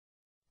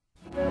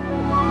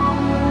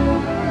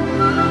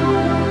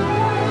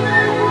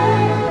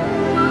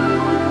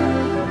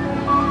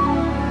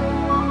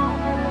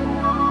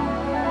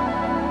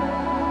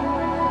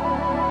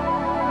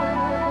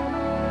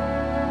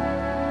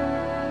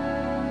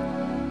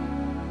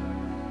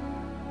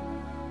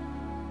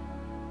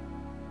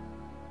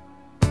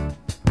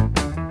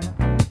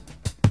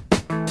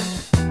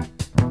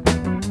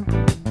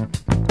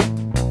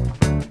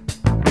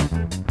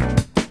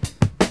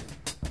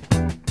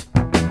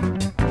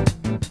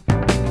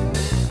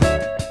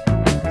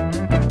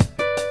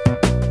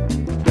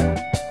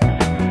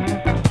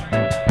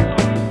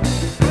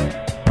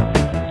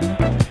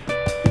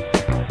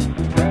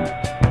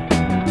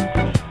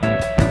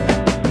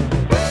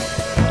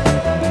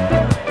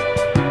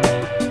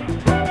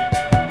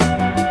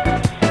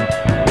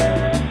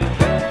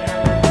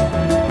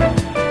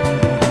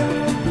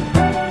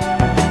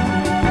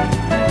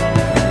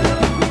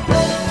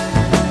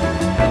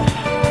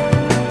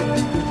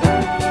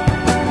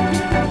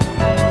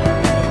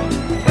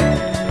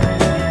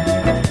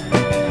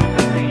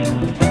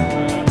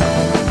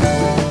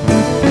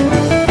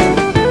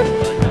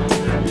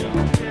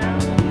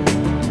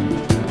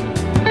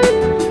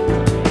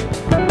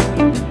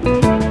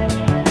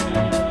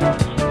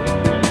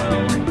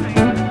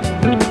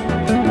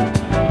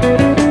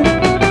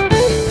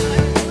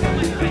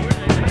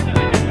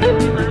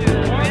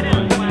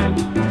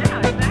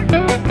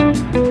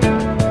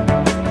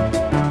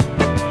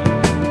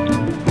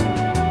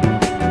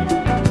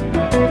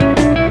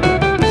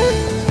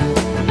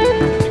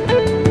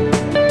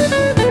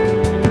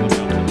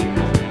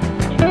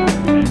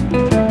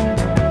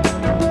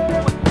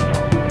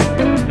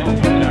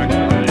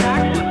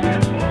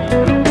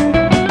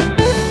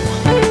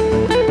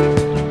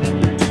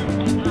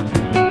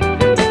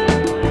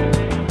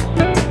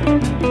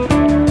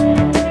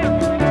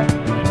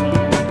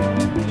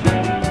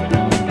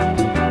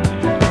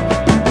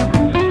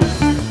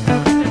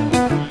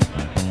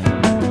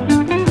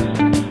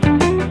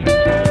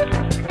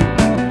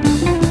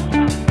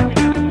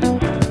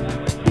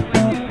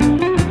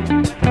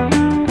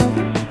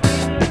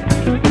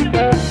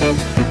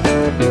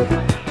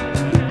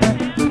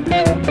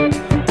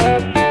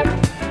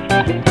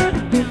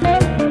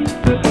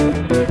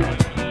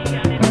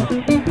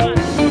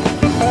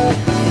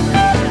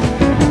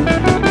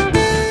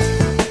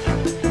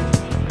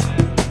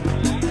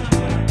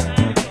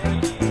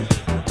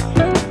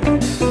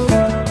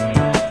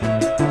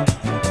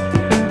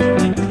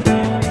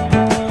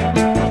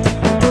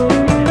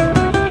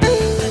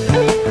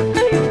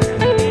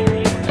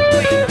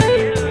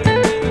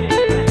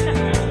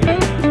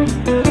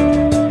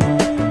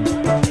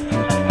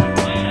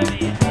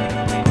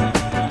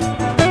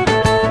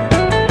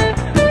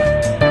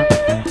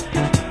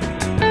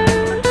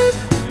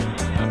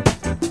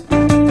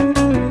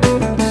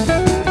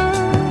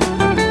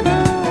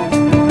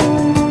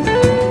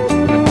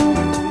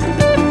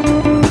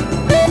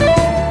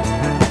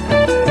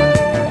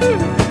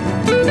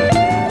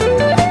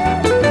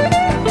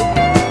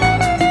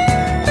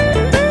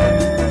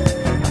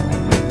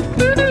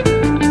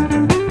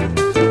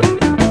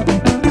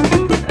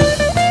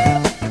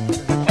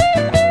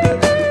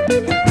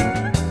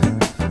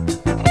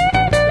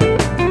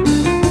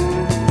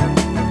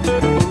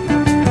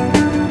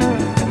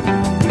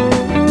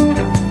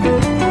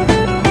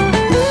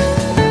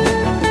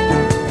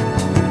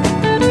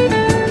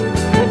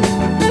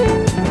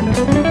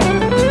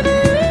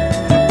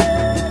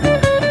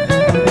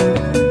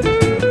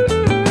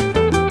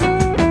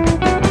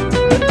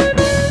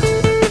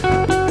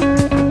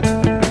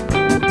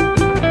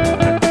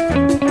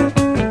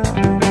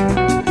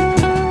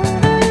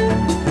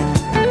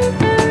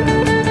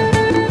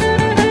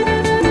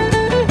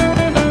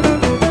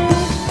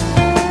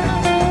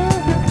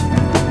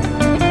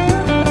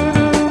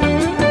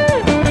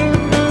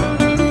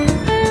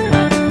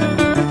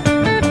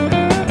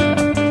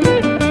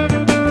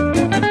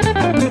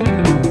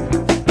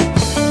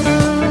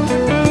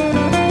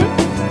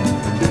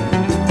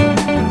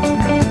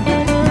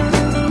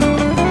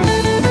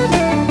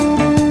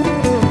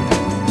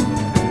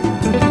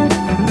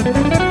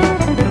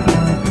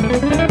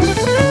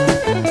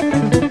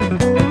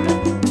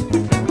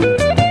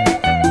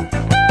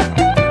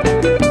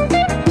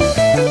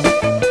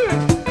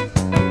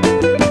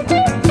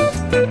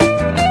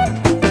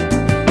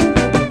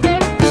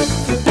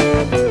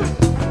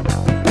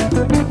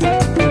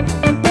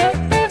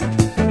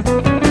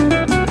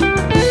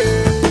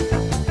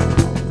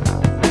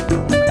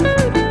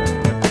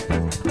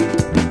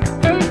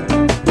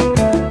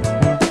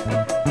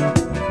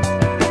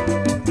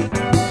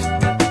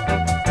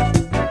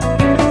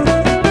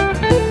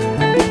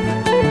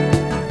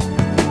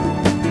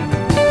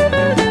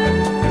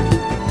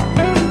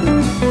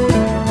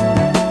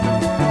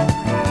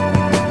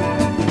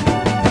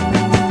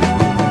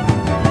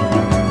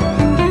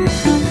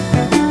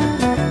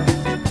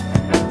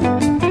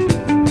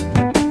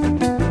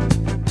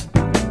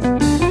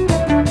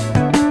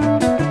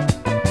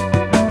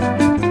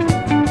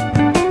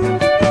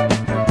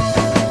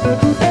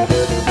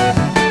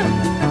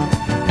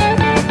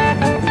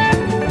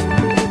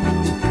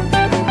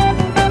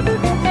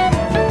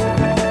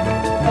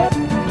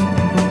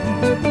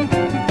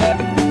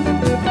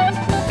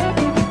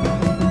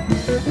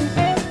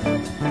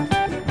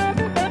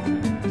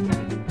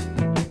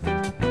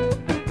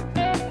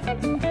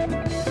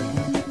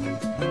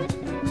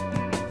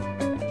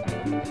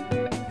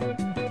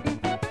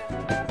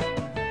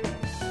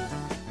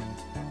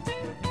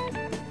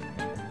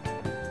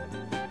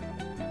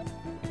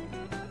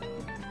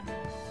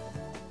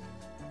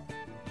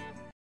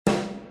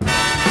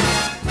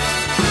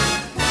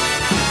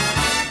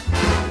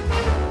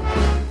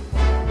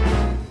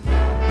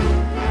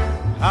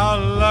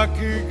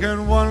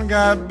think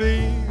I'd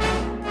be.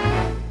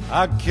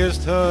 I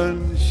kissed her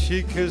and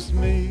she kissed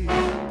me.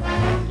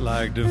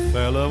 Like the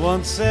fella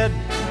once said,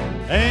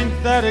 ain't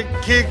that a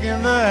kick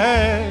in the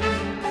head?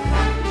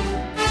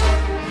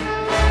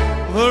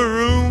 The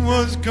room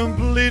was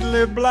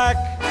completely black.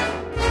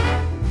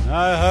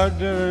 I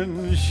hugged her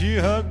and she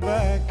hugged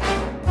back.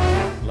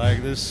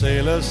 Like the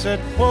sailor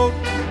said, quote,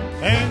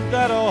 ain't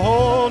that a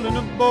hole in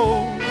the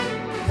boat?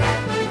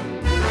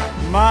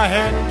 My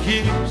head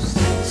keeps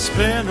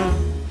spinning.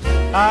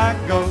 I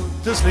go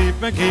to sleep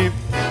and keep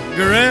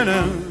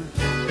grinning.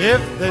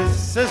 If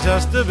this is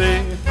just the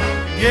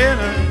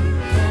beginning,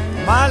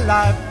 my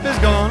life is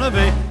gonna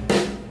be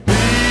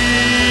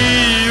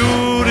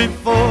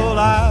beautiful.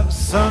 I've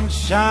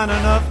sunshine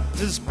enough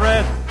to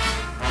spread.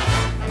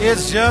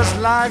 It's just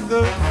like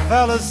the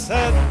fella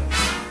said.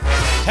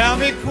 Tell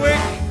me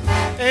quick,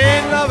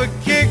 ain't love a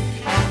kick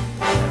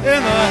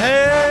in the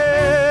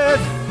head?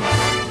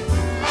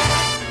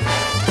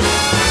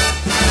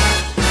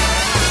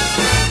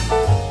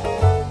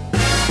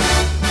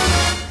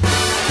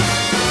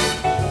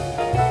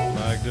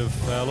 Like the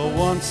fella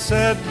once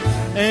said,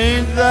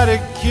 ain't that a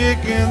kick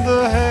in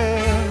the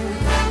head?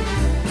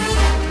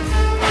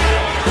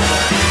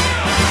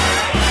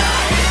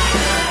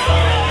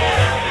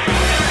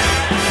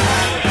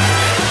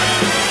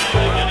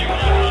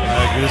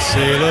 The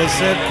sailor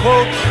said,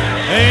 quote,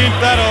 ain't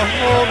that a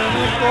hole in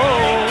the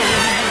boat?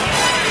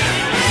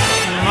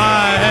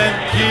 My head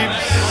keeps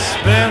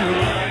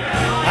spinning.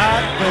 I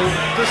go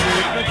to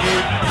sleep and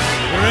keep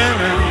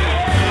grinning.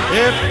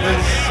 If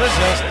this is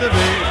just the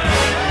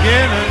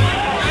beginning,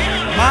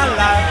 my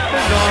life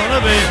is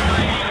gonna be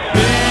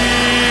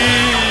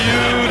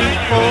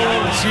beautiful.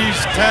 She's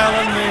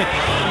telling me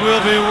we'll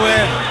be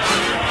wet.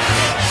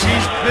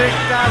 She's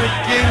picked out a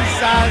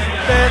king-size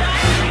bed.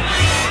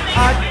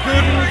 I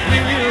couldn't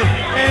feel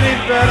any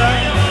better,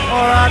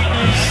 or I'd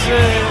be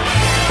sick.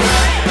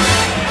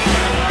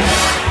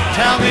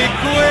 Tell me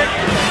quick,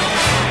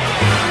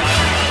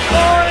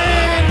 oh,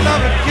 ain't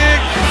love a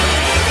kick?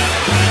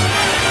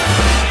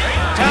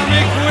 Tell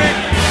me quick,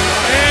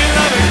 ain't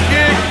love a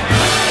kick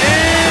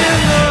in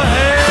the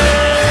head?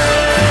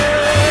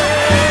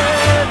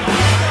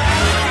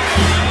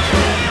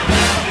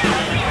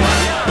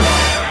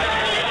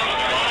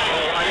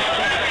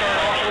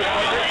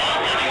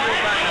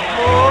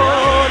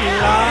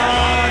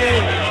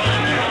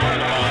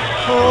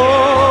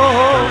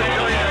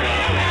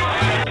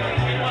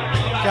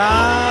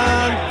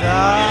 Cantare,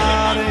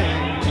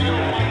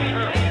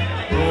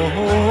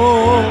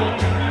 oh,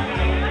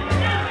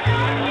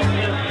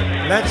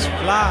 let's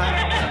fly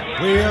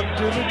way up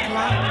to the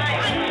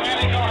clouds,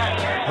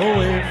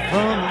 away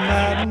from the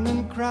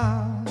maddening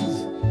crowds.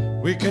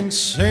 We can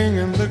sing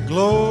in the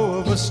glow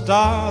of a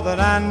star that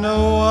I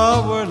know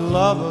of, where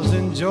lovers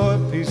enjoy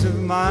peace of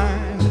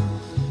mind.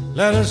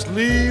 Let us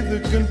leave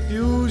the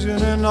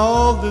confusion and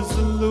all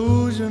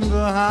disillusion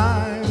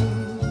behind.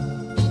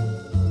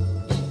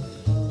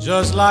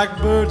 Just like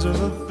birds of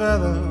a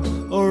feather,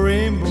 a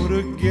rainbow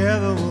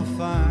together we'll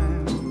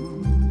find.